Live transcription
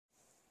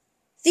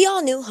The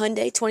all-new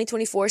Hyundai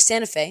 2024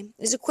 Santa Fe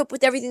is equipped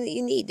with everything that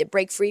you need to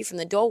break free from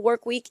the dull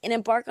work week and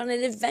embark on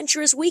an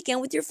adventurous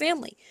weekend with your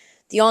family.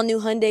 The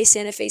all-new Hyundai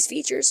Santa Fe's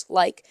features,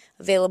 like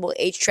available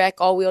H-Track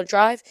all-wheel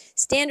drive,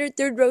 standard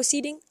third-row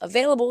seating,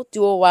 available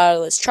dual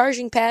wireless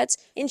charging pads,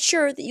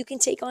 ensure that you can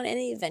take on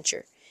any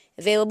adventure.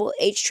 Available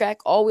H-Track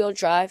all-wheel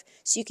drive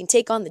so you can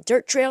take on the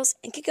dirt trails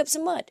and kick up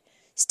some mud.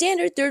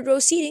 Standard third-row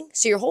seating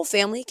so your whole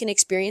family can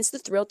experience the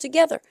thrill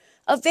together.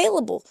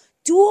 Available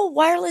dual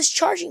wireless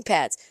charging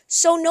pads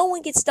so no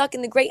one gets stuck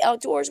in the great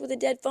outdoors with a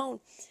dead phone.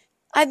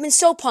 I've been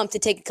so pumped to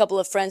take a couple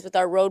of friends with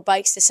our road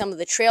bikes to some of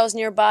the trails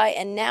nearby,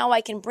 and now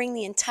I can bring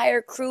the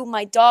entire crew,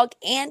 my dog,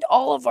 and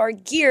all of our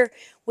gear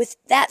with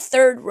that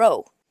third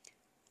row.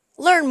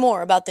 Learn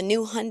more about the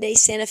new Hyundai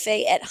Santa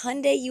Fe at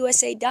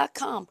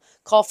HyundaiUSA.com.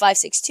 Call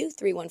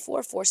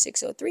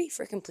 562-314-4603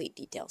 for complete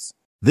details.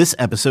 This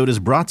episode is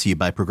brought to you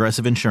by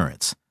Progressive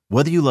Insurance.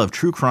 Whether you love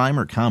true crime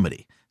or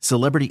comedy,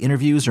 celebrity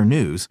interviews or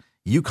news,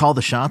 you call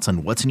the shots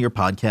on what's in your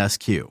podcast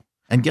queue.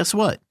 And guess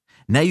what?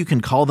 Now you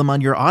can call them on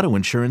your auto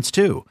insurance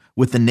too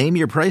with the Name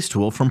Your Price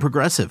tool from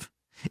Progressive.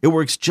 It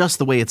works just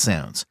the way it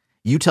sounds.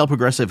 You tell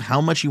Progressive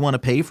how much you want to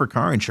pay for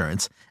car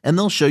insurance, and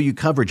they'll show you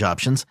coverage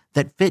options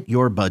that fit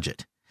your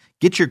budget.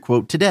 Get your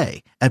quote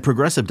today at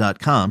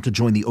Progressive.com to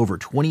join the over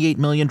 28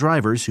 million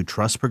drivers who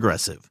trust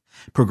Progressive.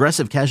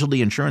 Progressive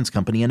Casualty Insurance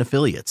Company and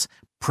Affiliates.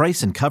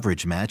 Price and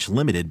coverage match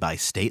limited by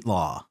state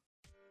law.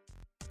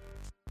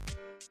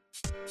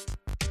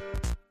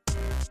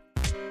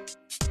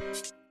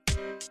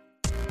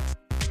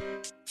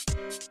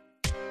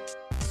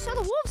 So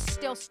the Wolves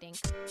still stink.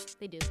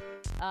 They do.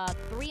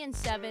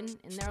 3-7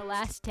 in their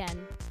last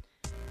 10.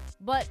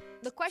 But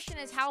the question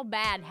is, how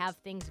bad have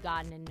things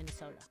gotten in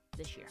Minnesota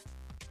this year?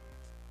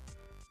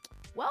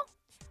 Well,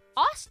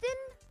 Austin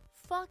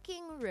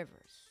fucking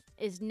Rivers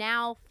is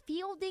now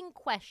fielding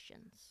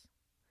questions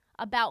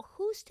about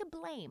who's to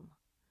blame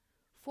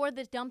for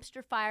the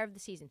dumpster fire of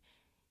the season.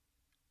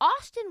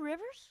 Austin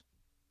Rivers?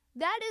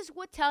 That is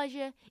what tells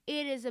you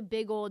it is a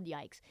big old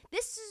yikes.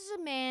 This is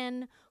a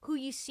man who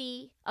you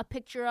see a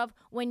picture of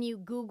when you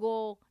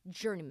Google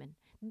journeyman.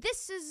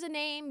 This is a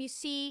name you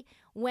see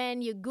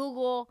when you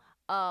Google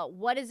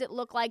what does it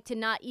look like to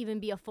not even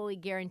be a fully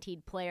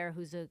guaranteed player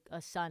who's a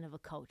son of a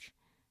coach.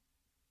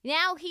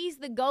 Now he's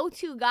the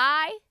go-to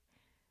guy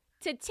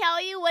to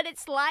tell you what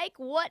it's like.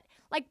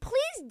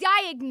 Please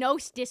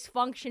diagnose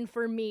dysfunction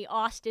for me,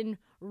 Austin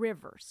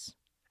Rivers.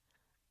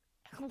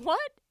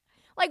 What?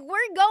 He's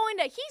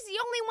the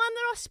only one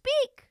that'll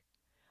speak.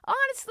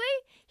 Honestly,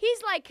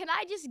 he's like, can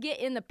I just get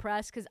in the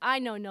press? Because I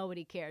know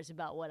nobody cares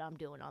about what I'm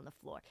doing on the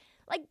floor.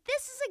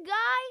 This is a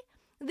guy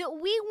that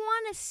we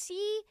want to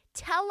see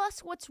tell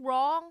us what's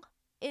wrong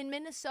in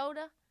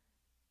Minnesota.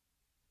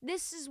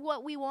 This is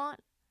what we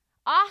want.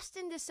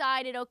 Austin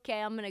decided,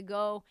 okay, I'm going to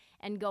go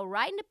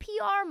right into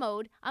PR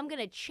mode. I'm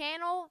going to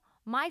channel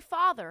my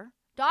father,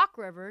 Doc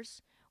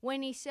Rivers,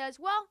 when he says,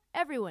 well,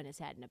 everyone has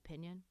had an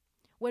opinion.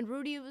 When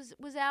Rudy was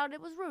out,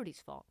 it was Rudy's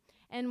fault.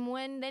 And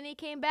then he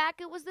came back,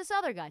 it was this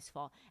other guy's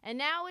fault. And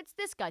now it's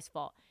this guy's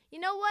fault. You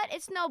know what?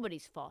 It's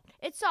nobody's fault.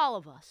 It's all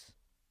of us.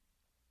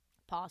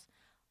 Pause.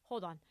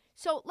 Hold on.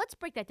 So let's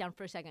break that down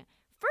for a second.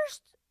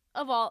 First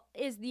of all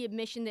is the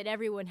admission that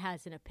everyone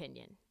has an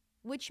opinion,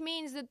 which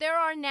means that there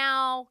are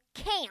now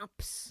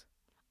camps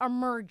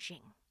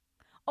emerging,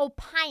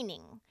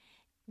 opining,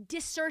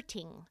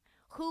 disserting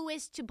who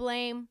is to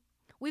blame.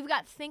 We've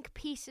got think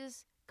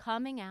pieces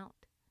coming out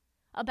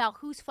about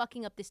who's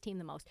fucking up this team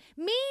the most,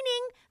 meaning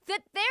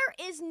that there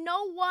is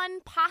no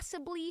one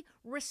possibly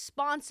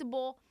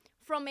responsible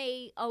from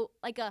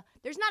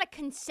there's not a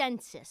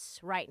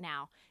consensus right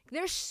now.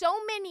 There's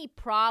so many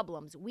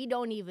problems, we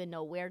don't even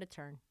know where to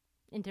turn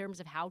in terms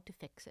of how to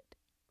fix it.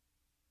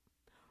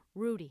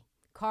 Rudy,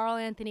 Karl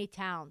Anthony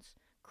Towns,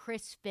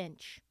 Chris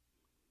Finch,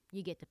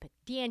 you get the picture.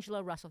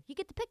 D'Angelo Russell, you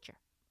get the picture.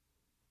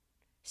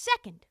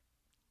 Second,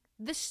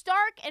 the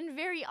stark and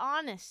very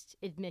honest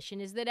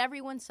admission is that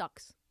everyone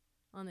sucks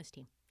on this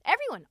team.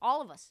 Everyone,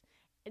 all of us.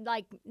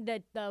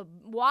 The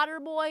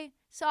water boy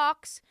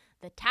sucks.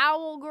 The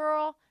towel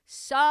girl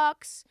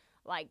sucks.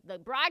 The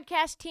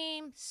broadcast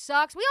team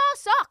sucks. We all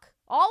suck.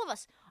 All of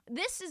us.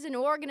 This is an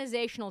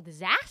organizational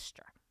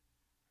disaster.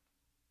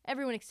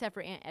 Everyone except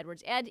for Ant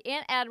Edwards. Ant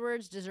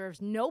Edwards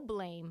deserves no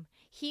blame.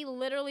 He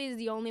literally is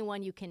the only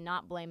one you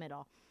cannot blame at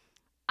all.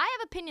 I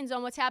have opinions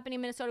on what's happening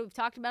in Minnesota. We've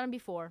talked about them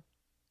before.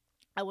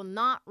 I will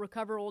not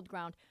recover old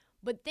ground.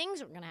 But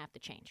things are going to have to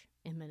change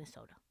in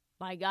Minnesota.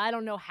 I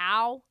don't know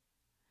how.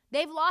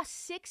 They've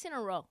lost 6 in a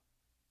row.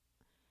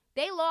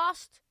 They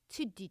lost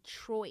to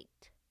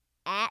Detroit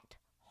at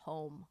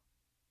home.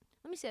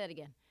 Let me say that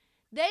again.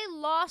 They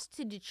lost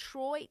to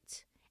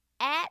Detroit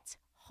at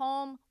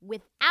home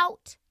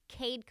without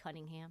Cade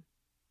Cunningham.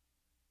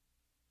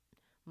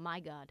 My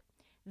God.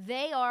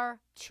 They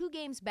are 2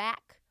 games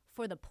back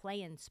for the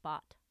play-in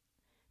spot.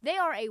 They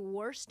are a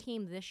worse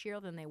team this year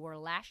than they were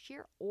last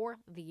year or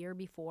the year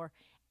before,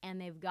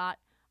 and they've got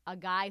a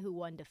guy who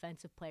won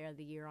Defensive Player of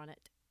the Year on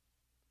it.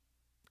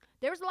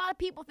 There's a lot of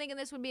people thinking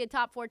this would be a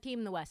top 4 team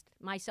in the West,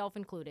 myself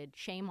included.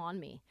 Shame on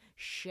me.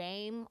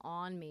 Shame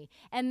on me.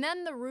 And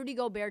then the Rudy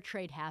Gobert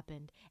trade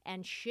happened,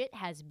 and shit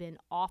has been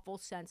awful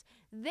since.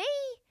 They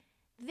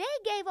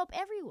gave up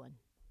everyone.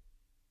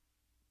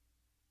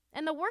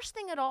 And the worst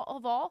thing of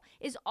all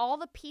is all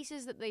the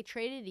pieces that they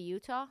traded to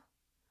Utah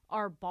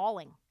are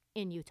balling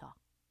in Utah.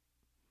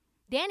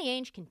 Danny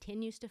Ainge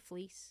continues to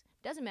fleece.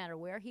 Doesn't matter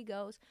where he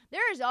goes.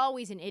 There is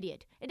always an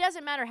idiot. It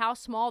doesn't matter how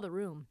small the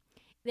room.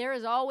 There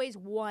is always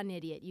one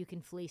idiot you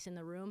can fleece in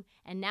the room,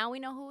 and now we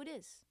know who it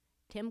is.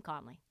 Tim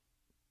Conley.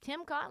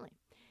 Tim Conley.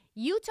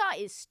 Utah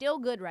is still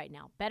good right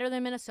now, better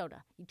than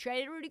Minnesota. You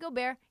traded Rudy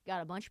Gobert,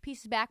 got a bunch of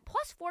pieces back,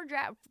 plus 4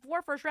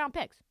 first-round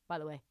picks, by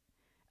the way.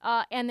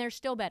 And they're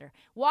still better.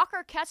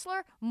 Walker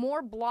Kessler,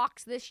 more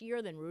blocks this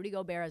year than Rudy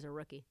Gobert as a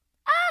rookie.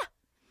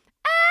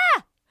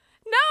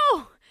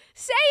 No!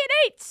 Say it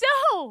ain't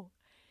so!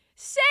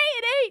 Say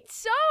it ain't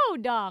so,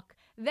 Doc.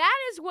 That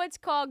is what's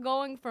called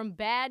going from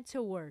bad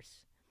to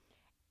worse.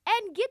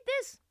 And get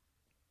this.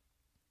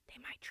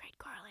 They might trade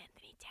Karl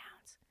Anthony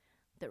Towns.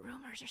 The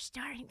rumors are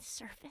starting to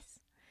surface.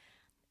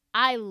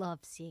 I love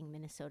seeing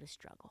Minnesota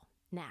struggle.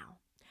 Now,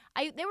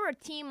 they were a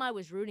team I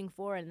was rooting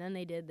for, and then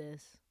they did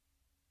this.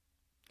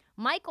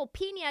 Michael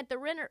Pena at the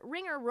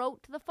Ringer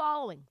wrote the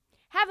following.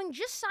 Having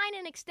just signed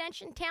an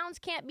extension, Towns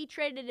can't be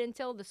traded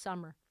until the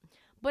summer.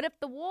 But if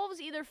the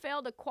Wolves either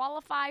fail to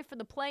qualify for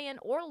the play-in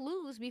or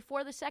lose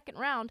before the second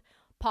round,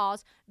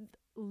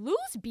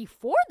 lose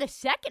before the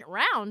second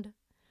round?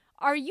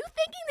 Are you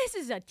thinking this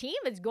is a team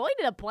that's going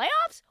to the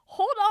playoffs?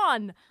 Hold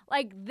on.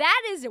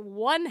 That is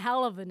one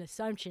hell of an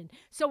assumption.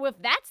 So if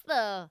that's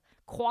the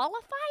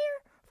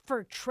qualifier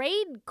for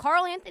trade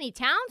Karl Anthony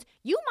Towns,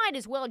 you might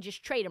as well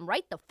just trade him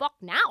right the fuck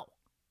now.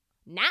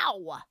 Now,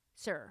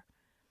 sir.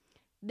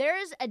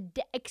 There's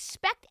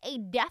expect a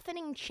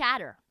deafening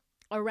chatter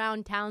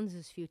around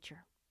Towns'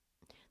 future.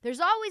 There's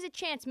always a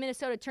chance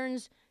Minnesota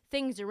turns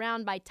things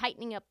around by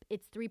tightening up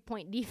its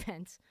three-point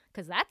defense,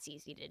 because that's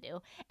easy to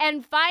do,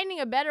 and finding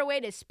a better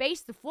way to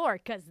space the floor,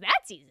 because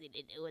that's easy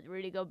to do with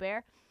Rudy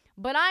Gobert.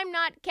 But I'm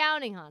not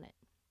counting on it.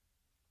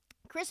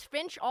 Chris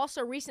Finch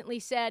also recently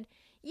said,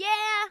 yeah,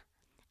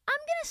 I'm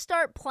going to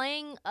start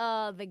playing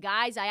the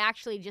guys I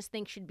actually just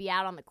think should be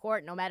out on the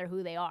court no matter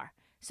who they are.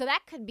 So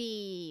that could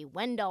be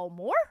Wendell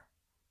Moore,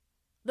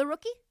 the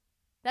rookie.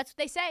 That's what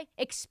they say.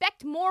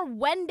 Expect more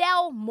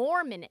Wendell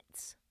Moore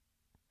minutes.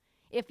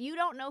 If you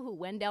don't know who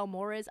Wendell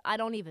Moore is, I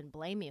don't even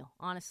blame you,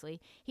 honestly.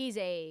 He's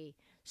a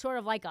sort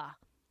of like a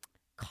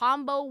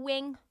combo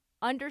wing,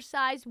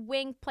 undersized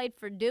wing, played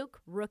for Duke,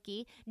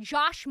 rookie.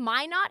 Josh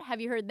Minot, have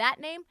you heard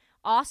that name?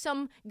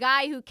 Awesome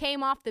guy who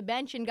came off the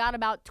bench and got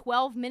about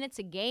 12 minutes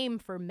a game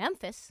for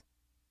Memphis.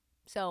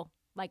 So,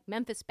 like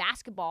Memphis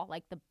basketball,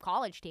 like the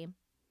college team.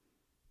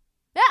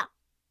 Yeah.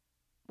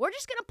 We're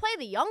just going to play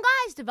the young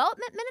guys'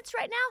 development minutes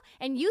right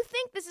now, and you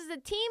think this is a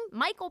team,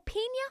 Michael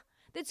Pena,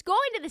 that's going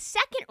to the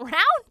second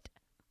round?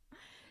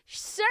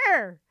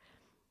 Sir.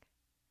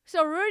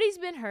 So Rudy's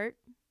been hurt.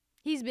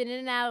 He's been in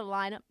and out of the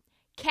lineup.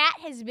 Cat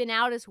has been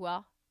out as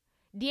well.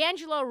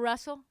 D'Angelo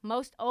Russell,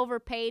 most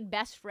overpaid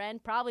best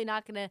friend, probably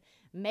not going to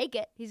make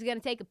it. He's going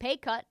to take a pay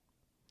cut.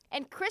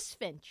 And Chris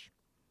Finch,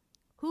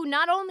 who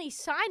not only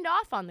signed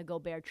off on the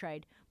Gobert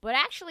trade, but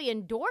actually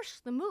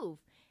endorsed the move,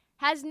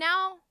 has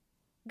now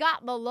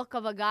got the look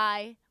of a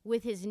guy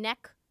with his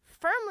neck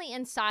firmly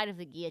inside of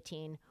the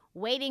guillotine,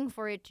 waiting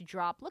for it to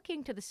drop,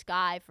 looking to the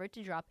sky for it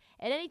to drop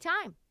at any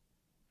time.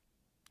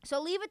 So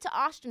leave it to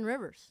Austin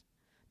Rivers,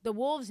 the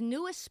Wolves'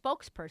 newest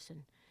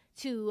spokesperson,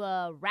 to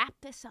wrap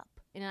this up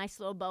in a nice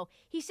little bow.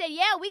 He said,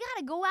 yeah, we got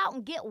to go out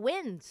and get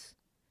wins.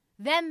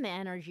 Then the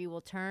energy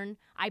will turn,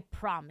 I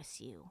promise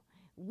you.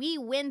 We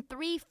win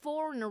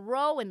 3-4 in a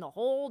row, and the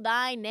whole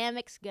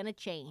dynamic's going to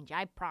change,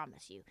 I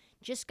promise you.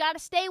 Just got to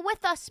stay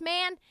with us,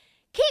 man.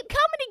 Keep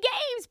coming to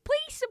games.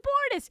 Please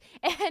support us.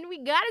 And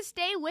we got to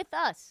stay with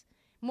us.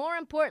 More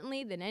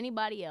importantly than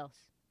anybody else.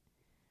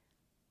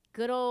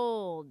 Good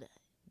old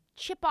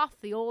chip off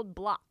the old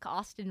block,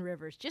 Austin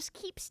Rivers. Just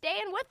keep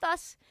staying with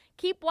us.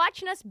 Keep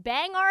watching us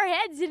bang our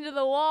heads into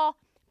the wall.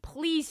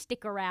 Please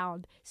stick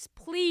around.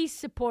 Please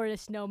support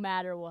us no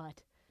matter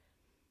what.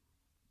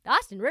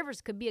 Austin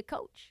Rivers could be a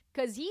coach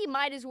because he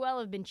might as well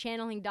have been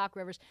channeling Doc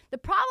Rivers. The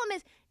problem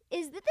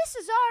is that this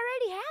has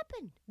already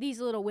happened, these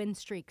little win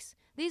streaks,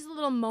 these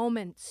little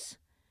moments.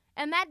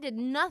 And that did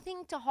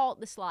nothing to halt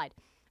the slide.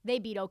 They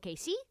beat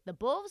OKC, the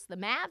Bulls, the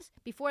Mavs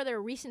before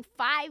their recent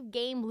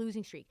 5-game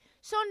losing streak.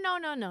 So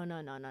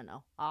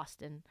no,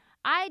 Austin.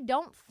 I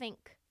don't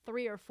think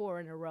 3 or 4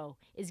 in a row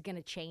is going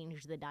to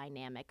change the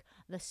dynamic,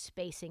 the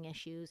spacing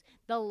issues,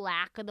 the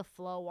lack of the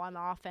flow on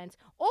offense,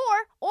 or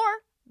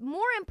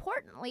more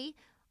importantly,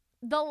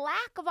 the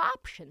lack of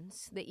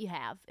options that you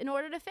have in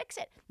order to fix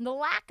it.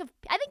 I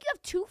think you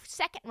have 2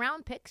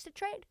 second-round picks to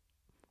trade.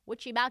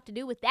 What you about to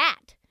do with that?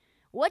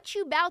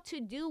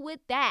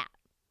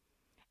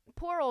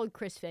 Poor old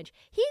Chris Finch.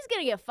 He's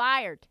going to get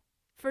fired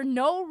for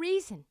no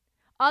reason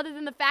other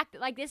than the fact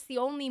that, this is the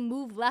only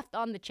move left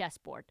on the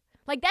chessboard.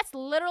 Like, that's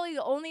literally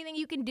the only thing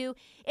you can do.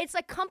 It's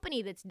a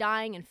company that's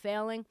dying and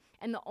failing,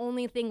 and the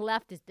only thing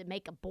left is to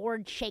make a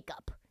board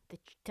shakeup,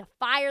 to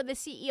fire the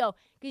CEO,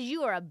 because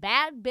you are a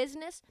bad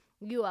business.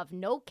 You have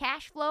no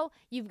cash flow.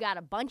 You've got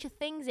a bunch of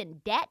things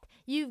in debt.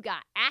 You've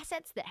got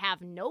assets that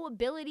have no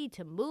ability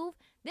to move.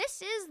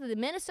 This is the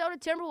Minnesota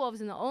Timberwolves,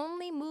 and the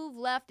only move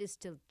left is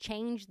to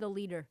change the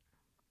leader.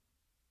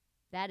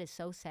 That is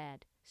so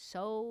sad.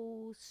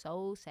 So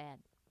sad.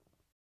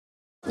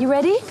 You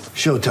ready?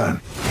 Showtime.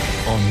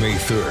 On May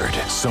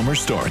 3rd, summer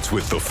starts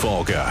with The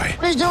Fall Guy.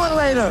 Let's do it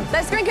later.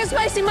 Let's drink a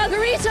spicy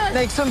margarita.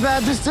 Make some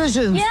bad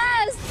decisions.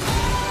 Yes!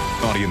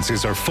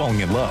 Audiences are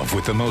falling in love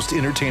with the most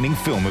entertaining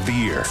film of the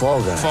year.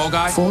 Fall Guy. Fall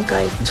Guy? Fall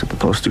guy. That's what the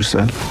poster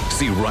said.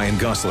 See Ryan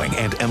Gosling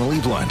and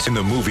Emily Blunt in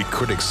the movie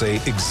critics say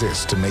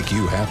exists to make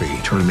you happy.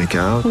 Trying to make it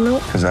out?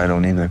 Nope. Because I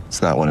don't either.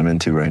 It's not what I'm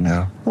into right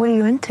now. What are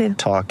you into?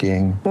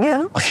 Talking.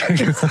 Yeah.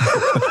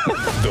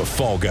 The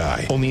Fall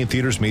Guy. Only in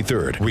theaters May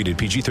 3rd. Rated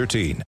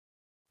PG-13.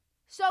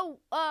 So,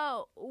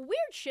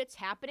 weird shit's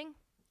happening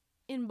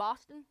in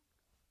Boston.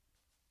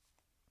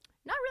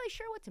 Not really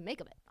sure what to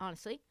make of it,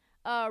 honestly.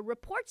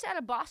 Reports out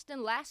of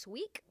Boston last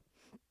week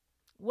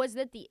was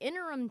that the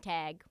interim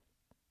tag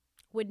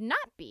would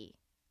not be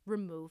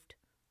removed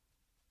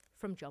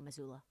from Joe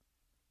Mazzulla.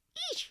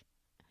 Eesh!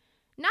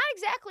 Not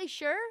exactly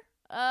sure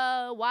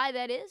why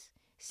that is,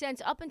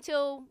 since up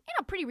until,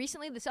 pretty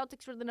recently, the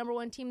Celtics were the number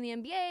one team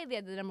in the NBA. They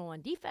had the number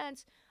one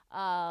defense.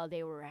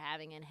 They were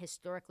having an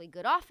historically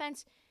good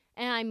offense.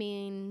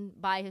 And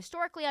by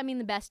historically, I mean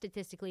the best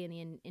statistically in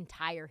the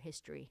entire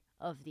history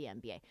of the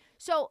NBA.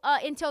 So,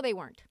 until they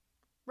weren't.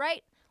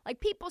 Right? Like,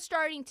 people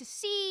starting to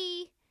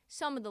see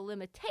some of the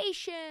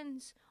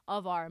limitations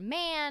of our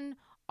man,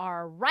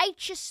 our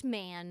righteous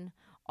man,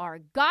 our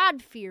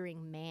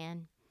God-fearing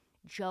man,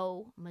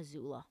 Joe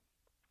Mazzulla.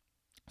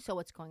 So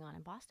what's going on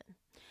in Boston?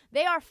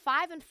 They are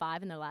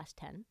 5-5 in their last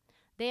 10.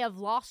 They have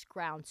lost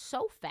ground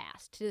so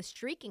fast to the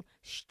streaking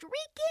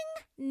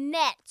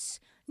Nets.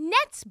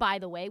 Nets, by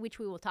the way, which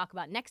we will talk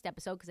about next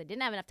episode because I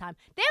didn't have enough time.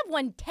 They have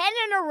won 10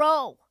 in a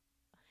row.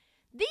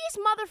 These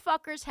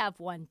motherfuckers have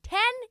won 10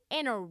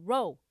 in a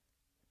row.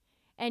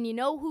 And you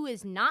know who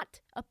is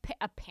not,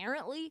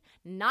 apparently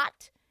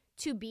not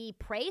to be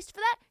praised for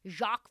that?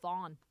 Jacques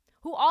Vaughn,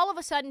 who all of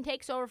a sudden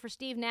takes over for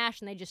Steve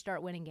Nash and they just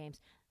start winning games.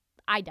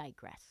 I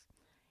digress.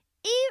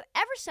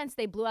 Ever since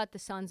they blew out the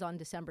Suns on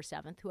December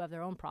 7th, who have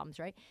their own problems,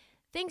 right?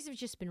 Things have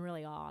just been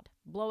really odd.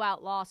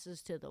 Blowout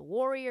losses to the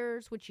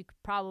Warriors, which you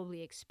could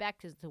probably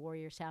expect because the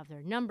Warriors have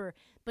their number.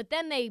 But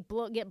then they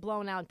get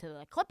blown out to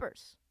the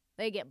Clippers.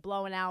 They get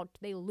blown out.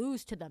 They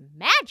lose to the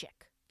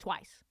Magic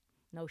twice.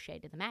 No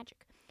shade to the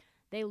Magic.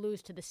 They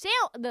lose to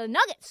the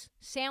Nuggets,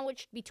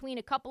 sandwiched between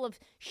a couple of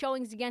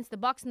showings against the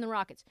Bucks and the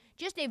Rockets.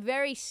 Just a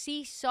very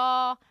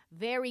seesaw,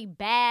 very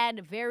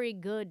bad, very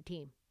good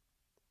team.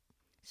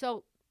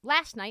 So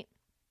last night,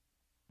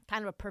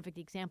 kind of a perfect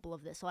example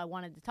of this. So I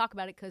wanted to talk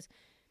about it because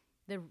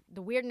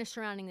the weirdness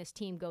surrounding this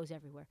team goes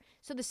everywhere.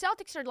 So the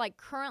Celtics are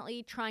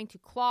currently trying to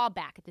claw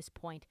back at this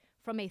point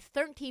from a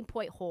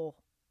 13-point hole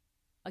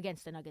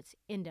against the Nuggets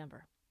in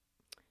Denver.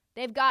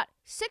 They've got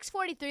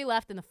 6:43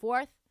 left in the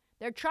fourth.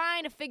 They're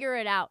trying to figure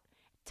it out.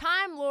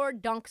 Time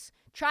Lord dunks,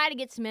 try to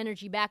get some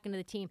energy back into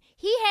the team.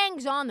 He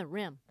hangs on the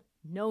rim.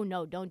 No,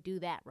 don't do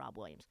that, Rob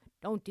Williams.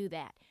 Don't do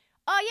that.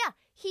 Oh, yeah,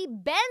 he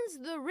bends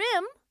the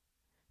rim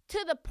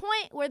to the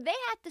point where they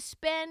had to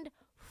spend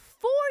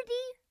 40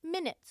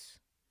 minutes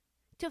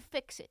to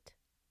fix it.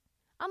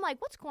 I'm like,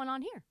 what's going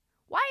on here?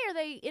 Why are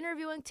they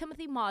interviewing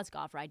Timothy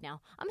Mozgov right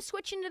now? I'm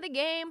switching to the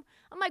game.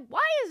 I'm like,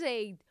 why is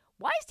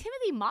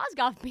Timothy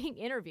Mozgov being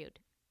interviewed?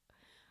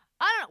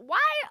 I don't know. Why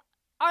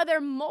are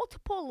there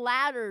multiple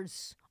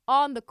ladders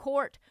on the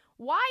court?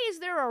 Why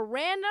is there a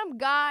random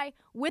guy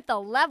with a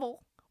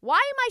level? Why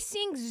am I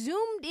seeing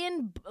zoomed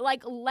in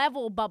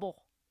level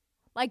bubble?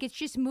 Like it's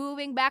just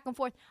moving back and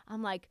forth.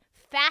 I'm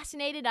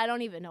fascinated. I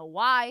don't even know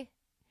why.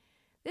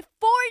 The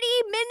 40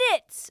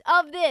 minutes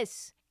of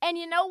this. And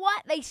you know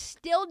what? They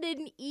still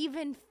didn't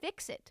even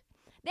fix it.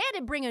 They had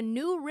to bring a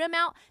new rim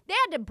out. They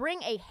had to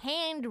bring a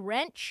hand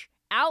wrench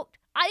out.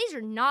 These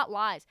are not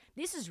lies.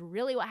 This is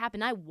really what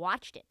happened. I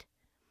watched it.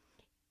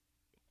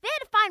 They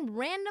had to find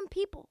random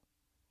people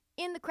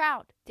in the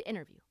crowd to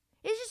interview.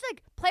 It's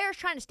just players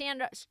trying to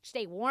stand up,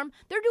 stay warm.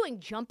 They're doing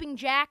jumping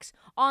jacks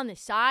on the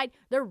side.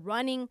 They're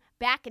running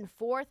back and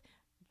forth.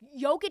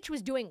 Jokic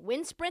was doing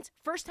wind sprints.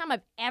 First time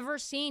I've ever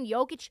seen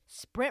Jokic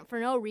sprint for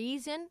no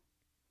reason.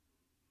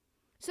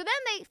 So then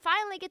they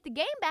finally get the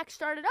game back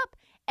started up,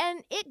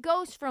 and it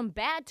goes from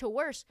bad to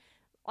worse.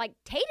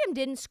 Tatum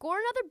didn't score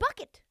another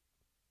bucket.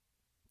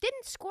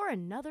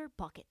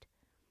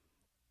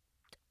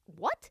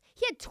 What?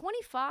 He had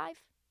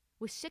 25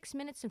 with 6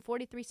 minutes and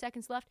 43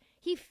 seconds left.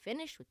 He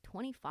finished with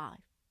 25.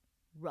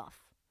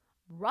 Rough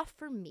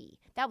for me.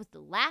 That was the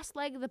last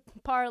leg of the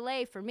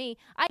parlay for me.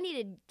 I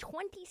needed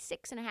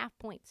 26.5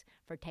 points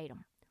for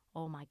Tatum.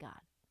 Oh, my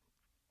God.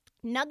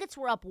 Nuggets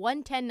were up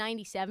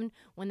 110-97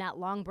 when that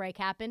long break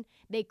happened.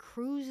 They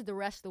cruised the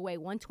rest of the way,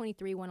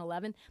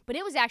 123-111. But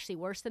it was actually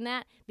worse than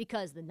that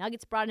because the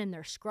Nuggets brought in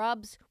their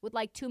scrubs with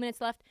like 2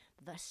 minutes left.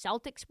 The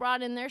Celtics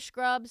brought in their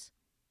scrubs.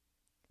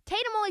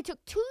 Tatum only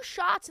took 2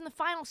 shots in the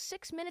final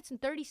 6 minutes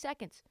and 30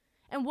 seconds.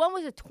 And one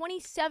was a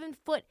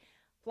 27-foot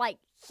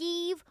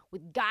heave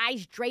with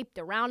guys draped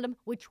around him,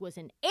 which was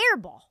an air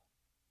ball.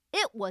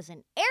 It was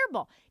an air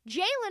ball.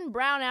 Jaylen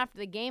Brown, after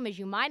the game, as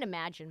you might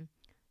imagine,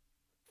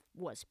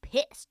 was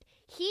pissed.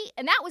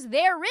 And that was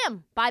their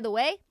rim, by the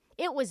way.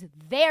 It was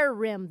their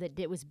rim that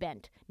it was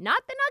bent,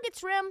 not the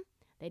Nuggets' rim.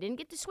 They didn't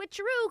get to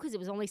switcheroo because it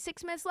was only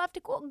 6 minutes left to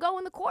go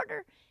in the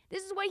quarter.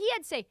 This is what he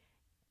had to say.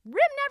 Rim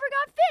never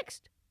got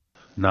fixed.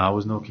 No, there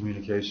was no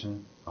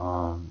communication.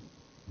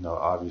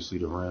 Obviously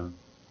the rim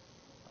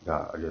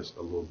got, I guess,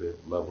 a little bit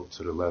leveled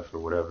to the left or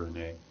whatever, and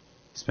they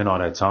spent all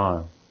that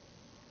time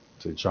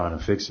to trying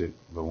to fix it.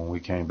 But when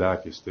we came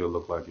back, it still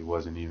looked like it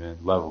wasn't even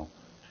level,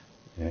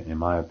 in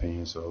my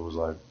opinion. So it was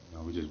like,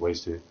 we just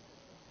wasted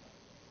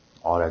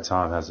all that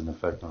time. Has an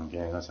effect on the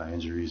game. That's how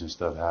injuries and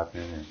stuff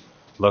happen. And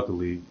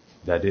luckily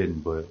that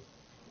didn't, but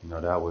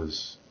that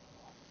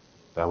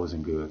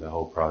wasn't good. That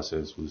whole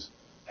process was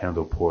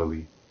handled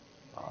poorly,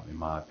 in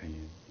my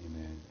opinion,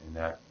 and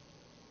that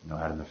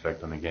had an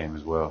effect on the game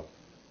as well.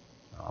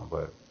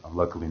 But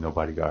luckily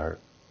nobody got hurt.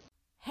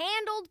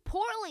 Handled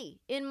poorly,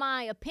 in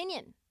my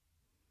opinion.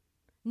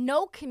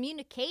 No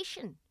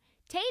communication.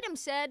 Tatum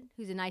said,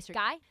 who's a nicer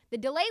guy, the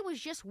delay was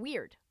just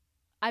weird.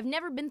 I've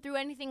never been through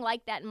anything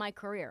like that in my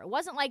career. It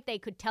wasn't like they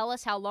could tell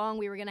us how long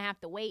we were going to have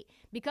to wait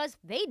because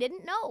they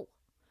didn't know.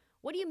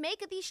 What do you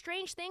make of these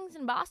strange things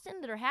in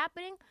Boston that are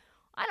happening?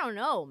 I don't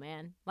know,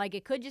 man.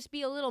 It could just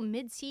be a little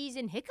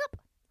mid-season hiccup.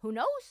 Who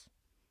knows?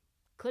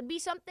 Could be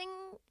something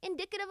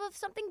indicative of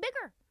something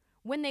bigger.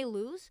 When they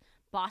lose,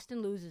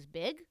 Boston loses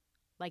big,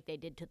 like they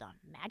did to the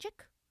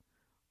Magic.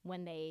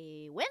 When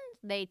they win,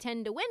 they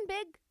tend to win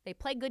big. They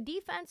play good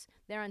defense.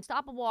 They're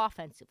unstoppable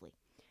offensively.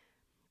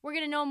 We're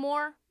going to know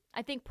more,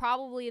 I think,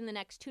 probably in the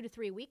next 2 to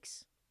 3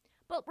 weeks.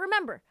 But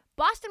remember,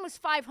 Boston was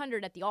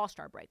 500 at the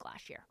All-Star break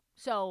last year.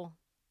 So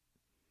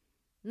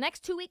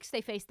next 2 weeks, they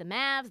face the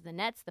Mavs, the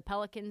Nets, the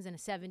Pelicans in a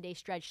 7-day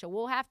stretch. So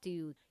we'll have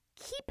to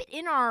keep it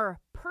in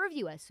our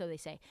purview, as so they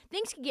say.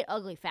 Things can get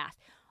ugly fast.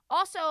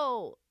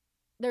 Also,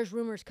 there's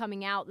rumors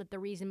coming out that the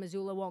reason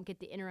Mazzulla won't get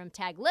the interim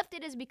tag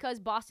lifted is because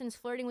Boston's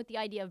flirting with the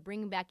idea of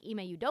bringing back Ime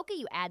Udoka.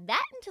 You add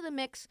that into the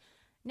mix.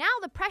 Now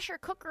the pressure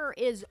cooker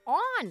is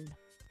on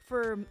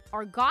for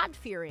our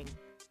God-fearing,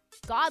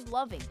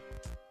 God-loving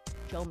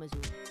Joe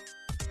Mazzulla.